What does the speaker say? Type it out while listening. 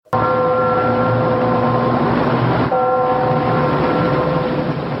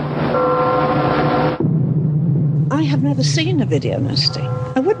seen a video nasty.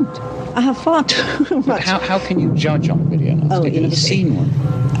 I wouldn't. I have far too much. How can you judge on video nasty? You've never seen one.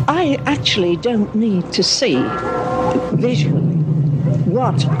 I actually don't need to see visually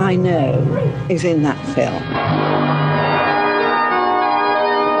what I know is in that film.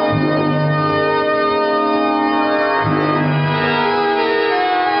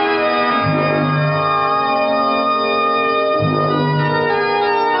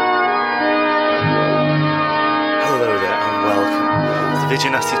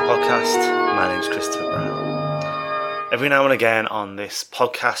 Video Nasties podcast. My name's Christopher Brown. Every now and again on this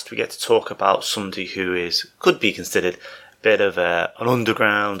podcast we get to talk about somebody who could be considered a bit of an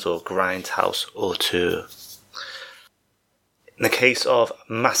underground or grindhouse auteur. In the case of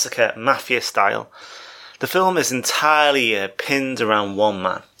Massacre Mafia Style, the film is entirely pinned around one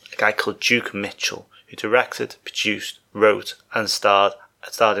man, a guy called Duke Mitchell, who directed, produced, wrote and starred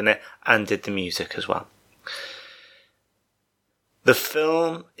in it and did the music as well. The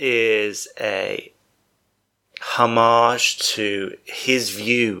film is a homage to his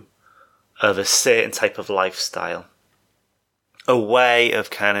view of a certain type of lifestyle. A way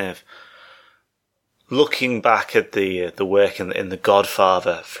of kind of looking back at the work in the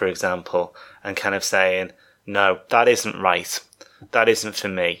Godfather, for example, and kind of saying, no, that isn't right. That isn't for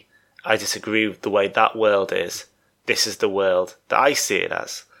me. I disagree with the way that world is. This is the world that I see it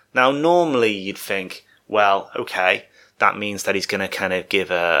as. Now, normally you'd think, well, okay, that means that he's going to kind of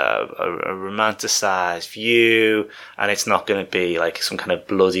give a romanticized view, and it's not going to be like some kind of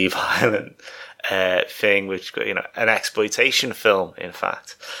bloody, violent thing, which, you know, an exploitation film, in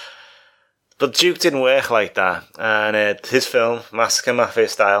fact. But Duke didn't work like that, and his film, Massacre Mafia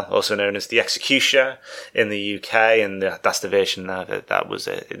Style, also known as The Executioner in the UK, and that's the version that was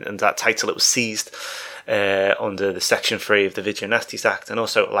and that title it was seized under the Section 3 of the Video Nasties Act, and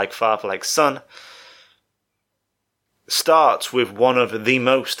also Like Father, Like Son, starts with one of the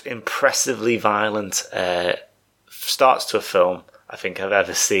most impressively violent starts to a film I think I've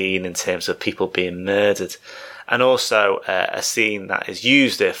ever seen in terms of people being murdered, and also a scene that is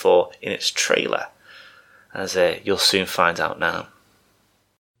used therefore in its trailer, as you'll soon find out now.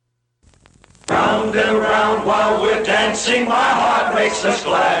 Round and round while we're dancing, my heart makes us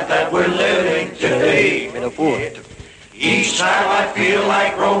glad that we're living today. Each time I feel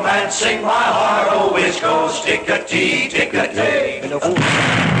like romancing, my heart always goes tick-a-tee, tick-a-tee.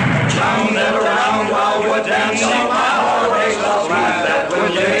 Round and around while we're dancing, my heart makes us glad that we're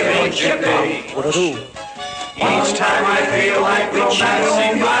living today. Each time I feel like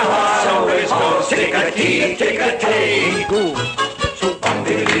romancing, my heart always goes tick-a-tee, tick-a-tee.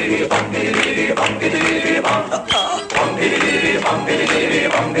 Bum-bidi-bidi, bum-bidi-bidi, bum-bidi-bidi, bum. Bum-bidi-bidi, bum-bidi-bidi,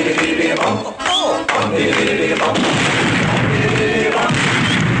 bum-bidi-bidi, bum. Bum-bidi-bidi, bum.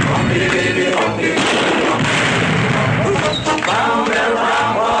 Round and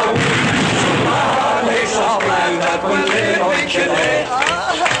round, my heart makes us glad that we're living today.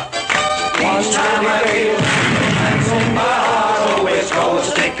 Each time I feel romancing, my heart always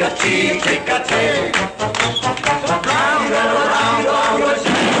goes tick-a-tee, tick-a-tee. Round and around, while we're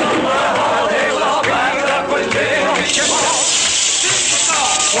dancing, my heart makes us glad that we're living today.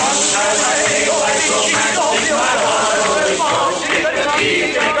 One time I feel like romancing, my heart always goes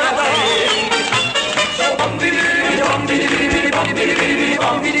tick-a-tee, tick-a-tee.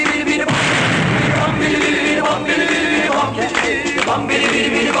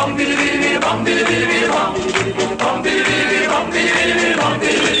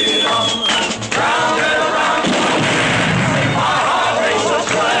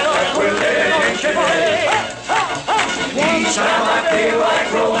 Each time I feel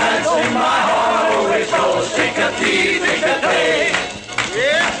like romancing, my heart always goes tick-a-tee, tick-a-tee.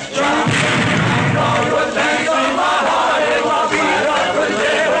 Round and round, you're dancing, my heart is my beat that we're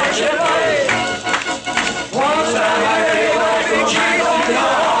living today. One time I feel like romancing, my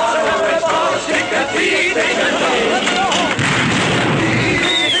heart always goes tick-a-tee, tick-a-tee.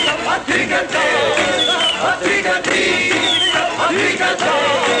 A tick-a-tee, a tick-a-tee, a tick-a-tee,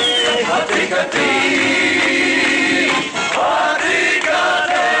 a tick-a-tee.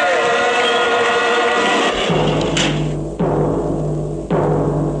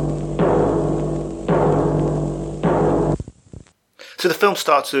 So the film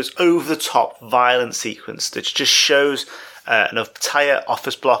starts with this over-the-top violent sequence that just shows an entire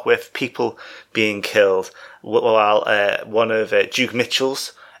office block with people being killed while one of Duke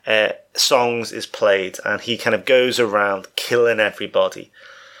Mitchell's songs is played, and he kind of goes around killing everybody.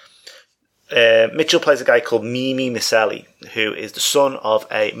 Mitchell plays a guy called Mimi Misselli, who is the son of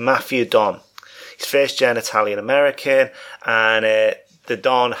a mafia don. He's first-gen Italian-American, and the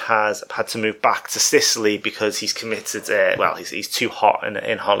Don has had to move back to Sicily because he's committed. He's too hot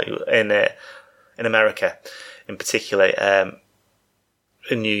in Hollywood, in America, in particular,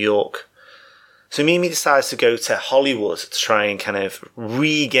 in New York. So Mimi decides to go to Hollywood to try and kind of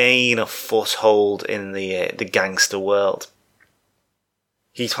regain a foothold in the gangster world.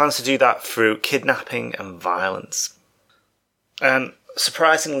 He plans to do that through kidnapping and violence. And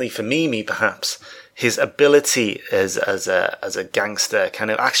surprisingly for Mimi, perhaps, his ability as a gangster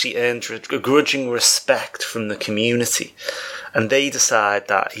kind of actually earned a grudging respect from the community. And they decide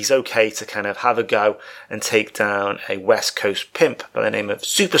that he's okay to kind of have a go and take down a West Coast pimp by the name of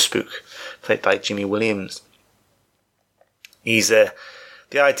Super Spook, played by Jimmy Williams. The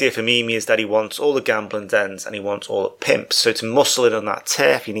idea for Mimi is that he wants all the gambling dens and he wants all the pimps. So to muscle in on that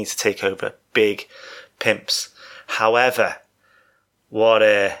turf, you need to take over big pimps. However, what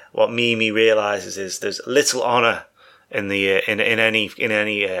Mimi realizes is there's little honor in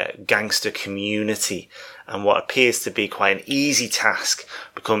any gangster community, and what appears to be quite an easy task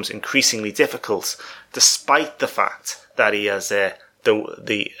becomes increasingly difficult, despite the fact that he has the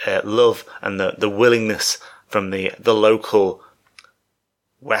love and the willingness from the local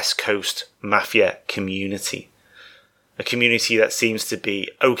West Coast Mafia community. A community that seems to be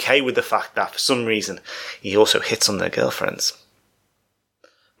okay with the fact that for some reason he also hits on their girlfriends.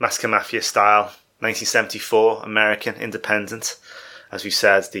 Massacre Mafia Style, 1974, American, independent. As we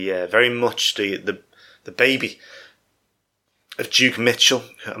said, very much the baby of Duke Mitchell,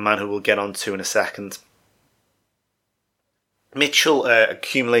 a man who we'll get onto in a second. Mitchell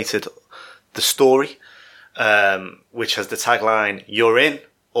accumulated the story, which has the tagline, "You're in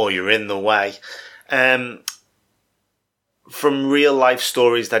or you're in the way," from real life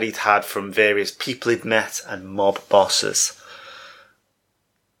stories that he'd had from various people he'd met and mob bosses.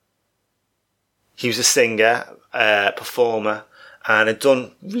 He was a singer, performer, and had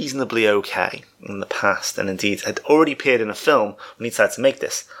done reasonably okay in the past, and indeed had already appeared in a film when he decided to make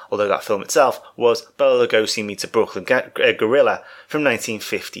this, although that film itself was Bela Lugosi Meets a Brooklyn Gorilla from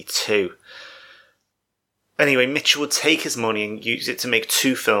 1952. Anyway, Mitchell would take his money and use it to make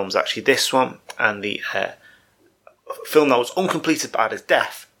two films, actually this one and the film that was uncompleted at his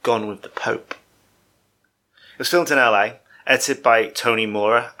death, Gone with the Pope. It was filmed in LA, edited by Tony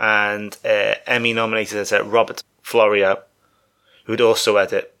Mora, and Emmy-nominated as Robert Florio, who would also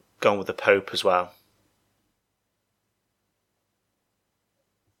edit Gone with the Pope as well.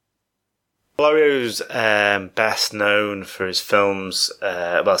 Florio's best known for his films,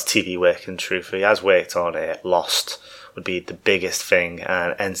 his TV work in truth. He has worked on Lost, would be the biggest thing,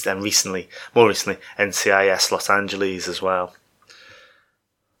 and more recently, NCIS Los Angeles as well.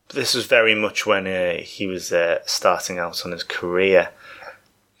 But this was very much when he was starting out on his career.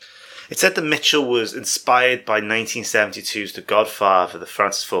 It said that Mitchell was inspired by 1972's The Godfather, the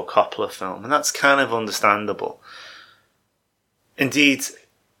Francis Ford Coppola film, and that's kind of understandable. Indeed,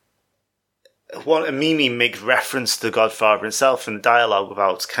 Mimi makes reference to The Godfather himself in the dialogue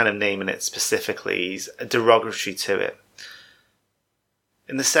without kind of naming it specifically. He's derogatory to it.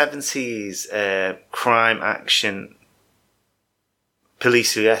 In the 70s, crime action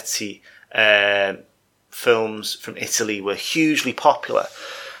poliziotti films from Italy were hugely popular.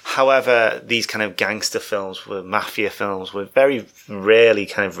 However, these kind of gangster films, mafia films, were very rarely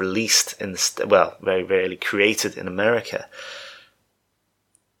kind of released very rarely created in America.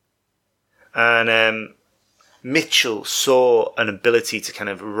 And Mitchell saw an ability to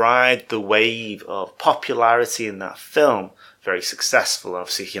kind of ride the wave of popularity in that film, very successful,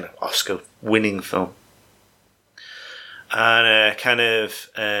 obviously, Oscar-winning film,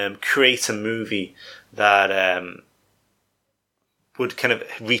 and create a movie that would kind of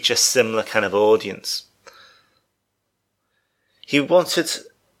reach a similar kind of audience. He wanted,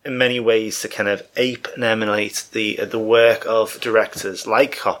 in many ways, to kind of ape and emulate the work of directors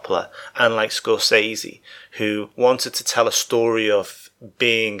like Coppola and like Scorsese, who wanted to tell a story of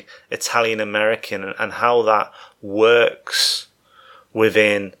being Italian American and how that works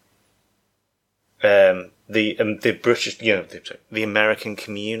within the British, the American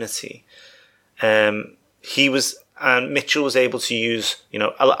community. Mitchell was able to use,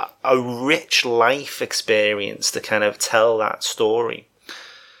 a rich life experience to kind of tell that story.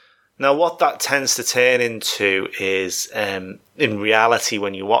 Now, what that tends to turn into is, in reality,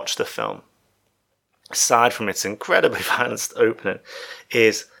 when you watch the film, aside from its incredibly violent opening,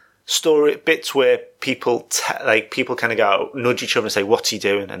 is story bits where people kind of go nudge each other and say, "What's he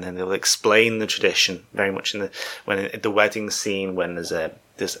doing?" And then they'll explain the tradition very much in the wedding scene when there's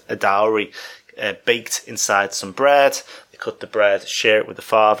a dowry baked inside some bread. They cut the bread, share it with the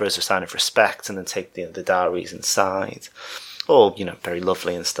father as a sign of respect, and then take the dowries inside. all, very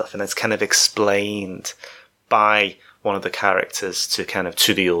lovely and stuff. And it's kind of explained by one of the characters to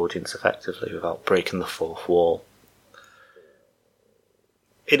the audience effectively without breaking the fourth wall.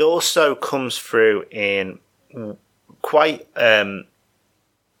 It also comes through in quite,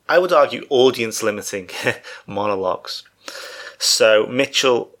 I would argue, audience limiting monologues. So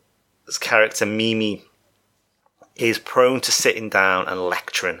Mitchell's character Mimi is prone to sitting down and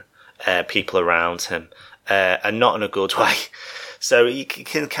lecturing people around him, and not in a good way. So he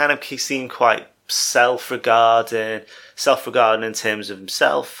can kind of seem quite self-regarding in terms of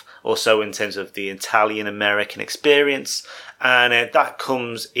himself, also in terms of the Italian-American experience, and that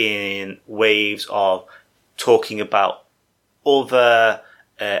comes in waves of talking about other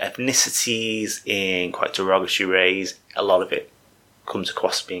ethnicities in quite derogatory ways. A lot of it comes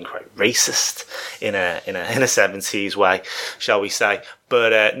across being quite racist in a 70s way, shall we say,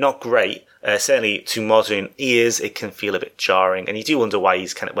 but not great. Certainly to modern ears, it can feel a bit jarring, and you do wonder why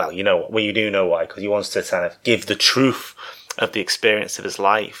he's you do know why, because he wants to kind of give the truth of the experience of his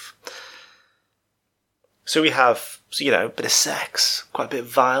life. So we have, a bit of sex, quite a bit of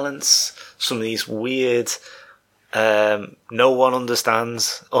violence, some of these weird, no one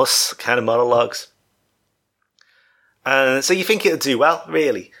understands us kind of monologues. And so you think it would do well,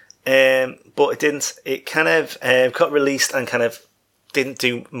 really, but it didn't. It kind of got released and kind of didn't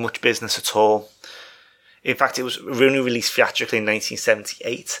do much business at all. In fact, it was only released theatrically in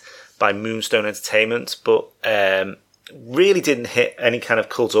 1978 by Moonstone Entertainment, but really didn't hit any kind of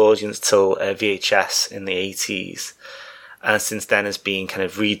cult audience till VHS in the 80s, and since then has been kind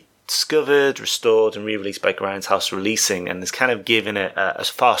of rediscovered, restored, and re-released by Grindhouse Releasing, and has kind of given it a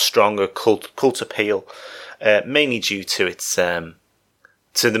far stronger cult appeal, mainly due to its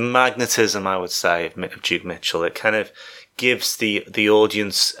to the magnetism, I would say, of Duke Mitchell. It kind of gives the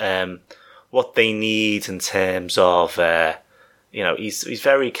audience what they need in terms of he's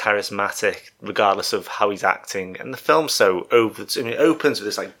very charismatic regardless of how he's acting, and the film's so it opens with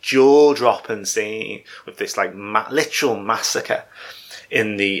this like jaw-dropping scene with this like literal massacre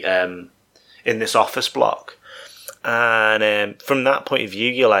in the in this office block, and from that point of view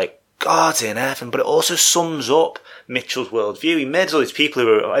you're like, God in heaven. But it also sums up Mitchell's worldview. He made all these people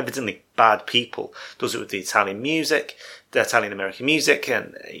who are evidently bad people, does it with the Italian music, the Italian American music,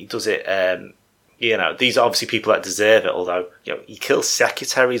 and he does it these are obviously people that deserve it, although he kills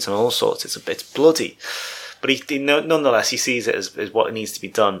secretaries and all sorts. It's a bit bloody, but he nonetheless he sees it as what needs to be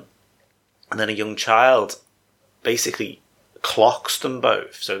done. And then a young child basically clocks them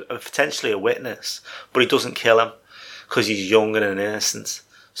both, so potentially a witness, but he doesn't kill him because he's young and innocent.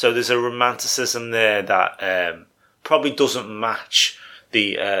 So there's a romanticism there that probably doesn't match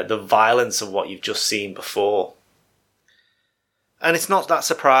the violence of what you've just seen before. And it's not that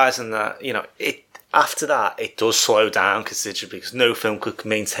surprising that after that it does slow down considerably, because no film could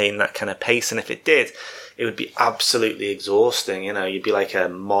maintain that kind of pace, and if it did, it would be absolutely exhausting. You'd be like a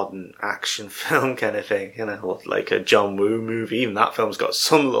modern action film kind of thing, like a John Woo movie. Even that film's got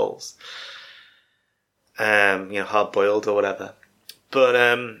some lulls, Hard Boiled or whatever. But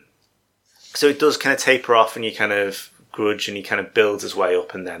so it does kind of taper off, and you kind of grudge, and he kind of builds his way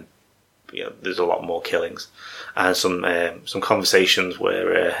up, and then there's a lot more killings and some conversations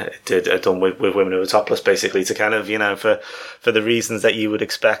where are done with women who are topless, basically, to kind of for the reasons that you would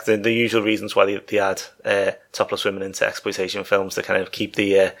expect, and the usual reasons why they add topless women into exploitation films, to kind of keep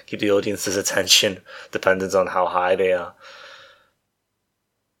the audience's attention, dependent on how high they are.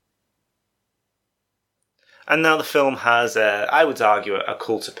 And now the film has, I would argue, a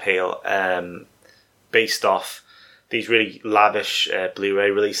cult appeal based off these really lavish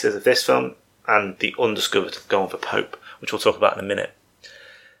Blu-ray releases of this film and the undiscovered Going for Pope, which we'll talk about in a minute.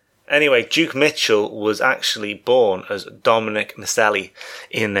 Anyway, Duke Mitchell was actually born as Dominic Maselli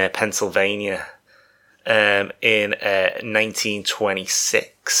in Pennsylvania in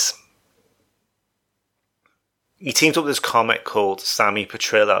 1926. He teamed up with this comic called Sammy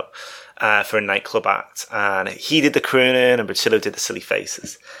Petrillo for a nightclub act, and he did the crooning and Petrillo did the silly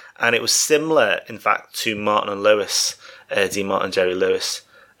faces. And it was similar, in fact, to Martin and Lewis, Dean Martin and Jerry Lewis,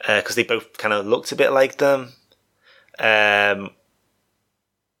 because they both kind of looked a bit like them. And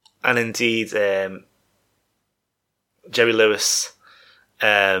indeed, Jerry Lewis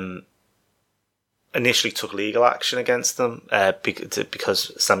initially took legal action against them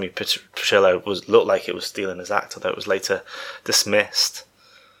because Sammy Petrillo looked like it was stealing his act, although it was later dismissed.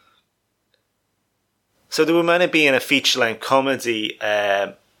 So they were meant to be in a feature-length comedy,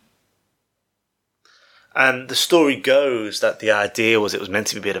 and the story goes that the idea was it was meant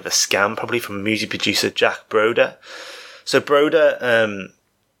to be a bit of a scam, probably from music producer Jack Broder. So Broder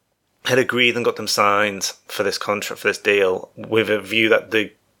had agreed and got them signed for this contract, for this deal, with a view that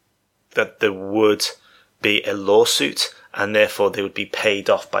there would be a lawsuit and therefore they would be paid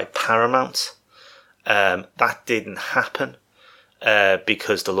off by Paramount. That didn't happen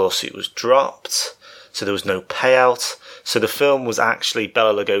because the lawsuit was dropped, so there was no payout. So the film was actually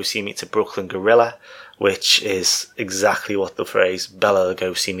Bela Lugosi meets a Brooklyn Gorilla, which is exactly what the phrase Bela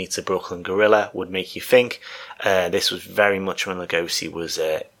Lugosi meets a Brooklyn Gorilla would make you think. This was very much when Lugosi was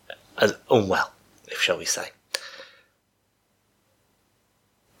as unwell, shall we say.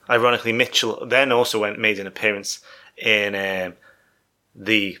 Ironically, Mitchell then also made an appearance in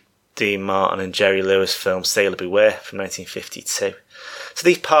the Dean Martin and Jerry Lewis film Sailor Beware from 1952. So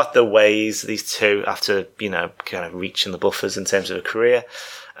these part their ways, these two, after, kind of reaching the buffers in terms of a career.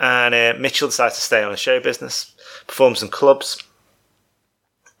 And Mitchell decided to stay on the show business, performs in clubs,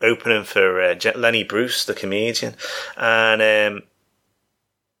 opening for Lenny Bruce, the comedian, and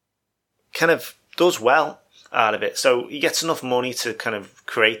kind of does well out of it. So he gets enough money to kind of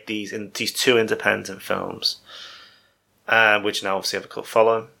create these two independent films, which now obviously have a cult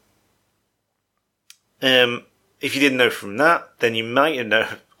following. If you didn't know from that, then you might have known,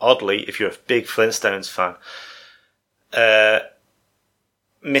 oddly, if you're a big Flintstones fan,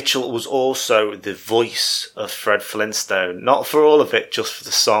 Mitchell was also the voice of Fred Flintstone, not for all of it, just for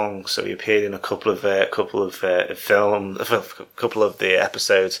the song. So he appeared in a couple of the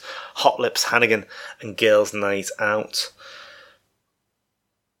episodes, Hot Lips Hannigan and Girls' Night Out.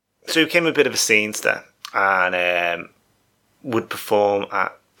 So he became a bit of a scene star and would perform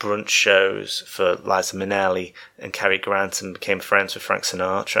at brunch shows for Liza Minnelli and Cary Grant and became friends with Frank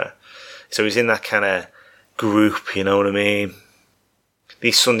Sinatra. So he was in that kind of group, you know what I mean?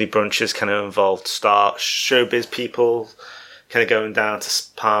 These Sunday brunches kind of involved showbiz people kind of going down to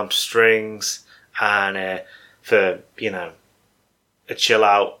Palm Springs and for, a chill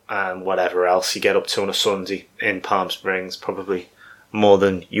out and whatever else you get up to on a Sunday in Palm Springs, probably more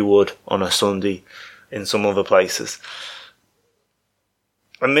than you would on a Sunday in some other places.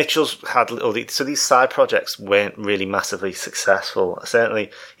 And Mitchell's had so these side projects weren't really massively successful. Certainly,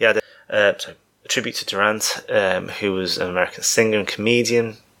 he had a tribute to Durant, who was an American singer and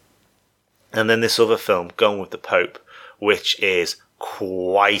comedian. And then this other film, Gone with the Pope, which is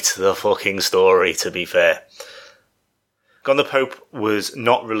quite the fucking story, to be fair. Gone with the Pope was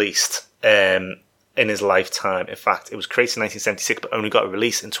not released in his lifetime. In fact, it was created in 1976, but only got a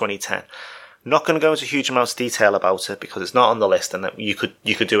release in 2010. Not going to go into huge amounts of detail about it because it's not on the list, and that you could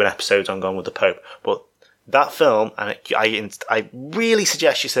do an episode on Gone with the Pope. But that film, and I really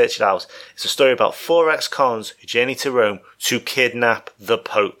suggest you search it out. It's a story about 4 ex-cons who journey to Rome to kidnap the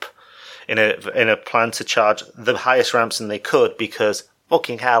Pope in a plan to charge the highest ransom they could because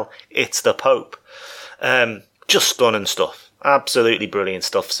fucking hell, it's the Pope. Just stunning stuff, absolutely brilliant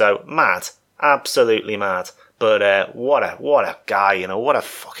stuff. So mad, absolutely mad. But what a guy, what a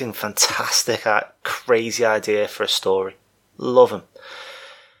fucking fantastic, crazy idea for a story. Love him.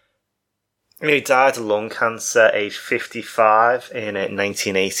 He died of lung cancer, aged 55, in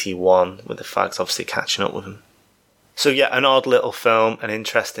 1981, with the fags obviously catching up with him. So yeah, an odd little film, an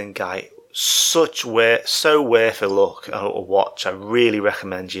interesting guy. So worth a look or a watch. I really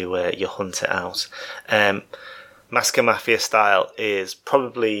recommend you hunt it out. Massacre Mafia Style is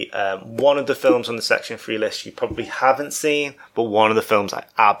probably one of the films on the Section 3 list you probably haven't seen, but one of the films I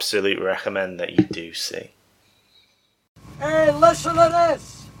absolutely recommend that you do see. Hey, listen to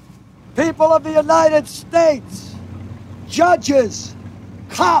this! People of the United States, judges,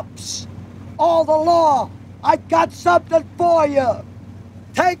 cops, all the law, I got something for you.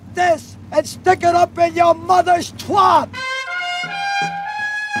 Take this and stick it up in your mother's twat!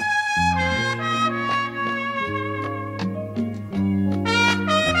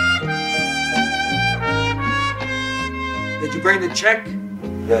 Did you bring the check?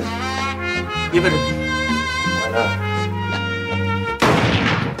 Yes. Give it. Why not?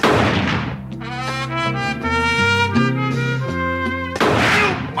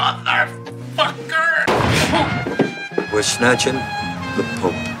 Motherfucker! We're snatching the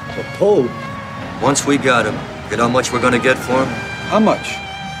Pope. The Pope? Once we got him, you know how much we're gonna get for him? How much?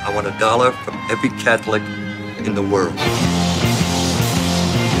 I want $1 from every Catholic in the world.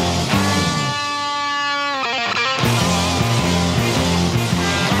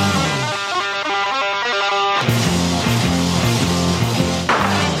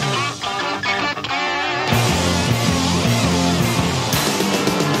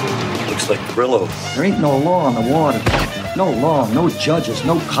 Like Brillo. There ain't no law on the water. No law, no judges,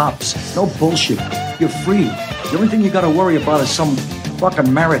 no cops, no bullshit. You're free. The only thing you gotta worry about is some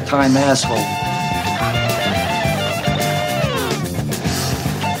fucking maritime asshole.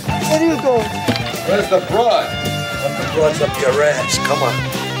 Where are you going? Where's the broad? Put the broads up your ass. Come on.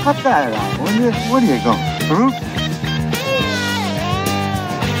 Cut that out. Where are you going? Peru?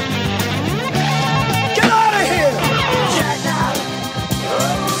 Get out of here!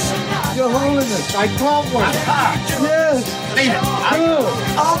 Your Holiness, I caught one. Yes. Good.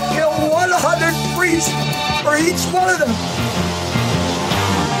 I'll kill 100 priests for each one of them.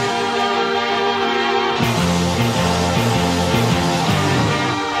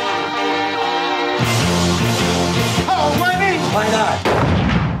 Why not?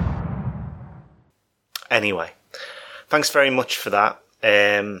 Anyway, thanks very much for that.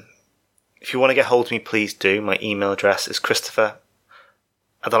 If you want to get hold of me, please do. My email address is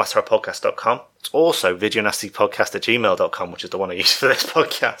christopher@thelasthourpodcast.com. It's also videonastypodcast@gmail.com, which is the one I use for this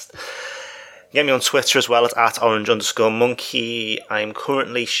podcast. Get me on Twitter as well at @orange_monkey. I'm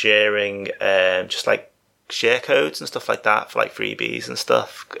currently sharing just like share codes and stuff like that for like freebies and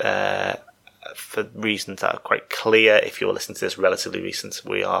stuff. For reasons that are quite clear. If you're listening to this relatively recent,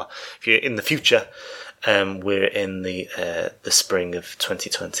 if you're in the future, we're in the spring of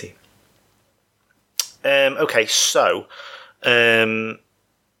 2020. Okay, so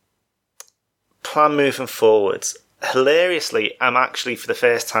plan moving forwards. Hilariously, I'm actually for the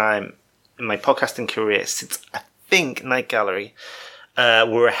first time in my podcasting career since I think Night Gallery,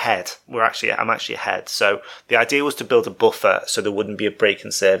 we're ahead. I'm actually ahead. So the idea was to build a buffer so there wouldn't be a break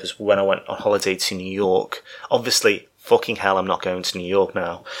in service when I went on holiday to New York. Obviously, fucking hell, I'm not going to New York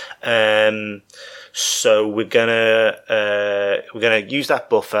now. So we're gonna use that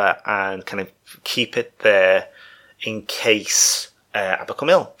buffer and kind of keep it there in case I become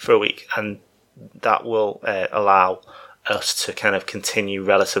ill for a week, and that will allow us to kind of continue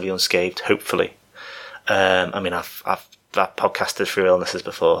relatively unscathed, hopefully. I mean, I've podcasted through illnesses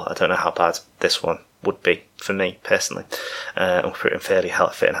before. I don't know how bad this one would be for me personally. I'm pretty fairly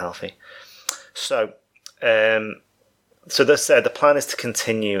fit and healthy. So this the plan is to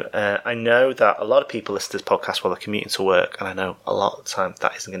continue. I know that a lot of people listen to this podcast while they're commuting to work, and I know a lot of the time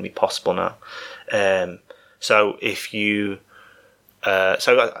that isn't going to be possible now. So if you, but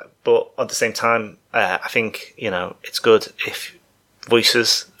at the same time, I think it's good if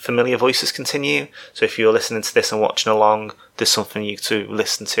familiar voices continue. So if you're listening to this and watching along, there's something you to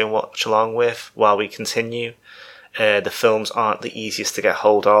listen to and watch along with while we continue. The films aren't the easiest to get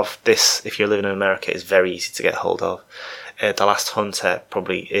hold of. This, if you're living in America, is very easy to get hold of. The Last Hunter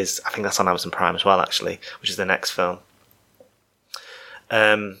probably is, I think that's on Amazon Prime as well, actually, which is the next film.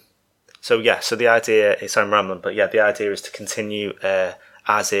 So the idea is, I'm rambling, but yeah, the idea is to continue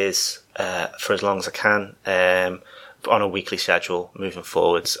as is for as long as I can, on a weekly schedule moving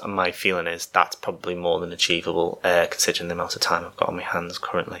forwards. And my feeling is that's probably more than achievable, considering the amount of time I've got on my hands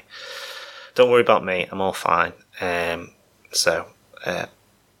currently. Don't worry about me, I'm all fine. I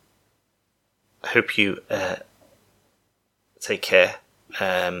hope you take care.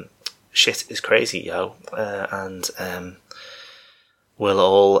 Shit is crazy, yo, and we'll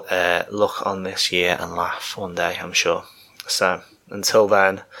all look on this year and laugh one day, I'm sure. So until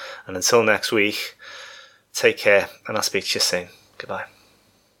then, and until next week, take care, and I'll speak to you soon. Goodbye.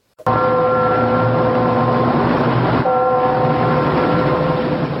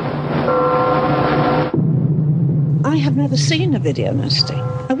 I have never seen a video nasty.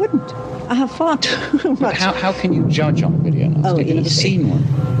 I wouldn't. I have far too much. How can you judge on video nasty? You've never seen one.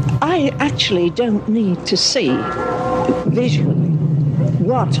 I actually don't need to see visually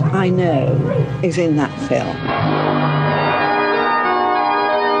what I know is in that film.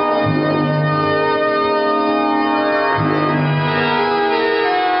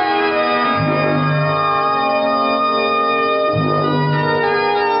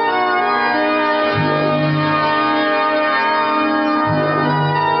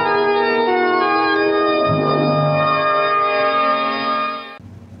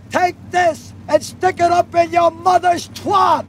 Take this and stick it up in your mother's twat!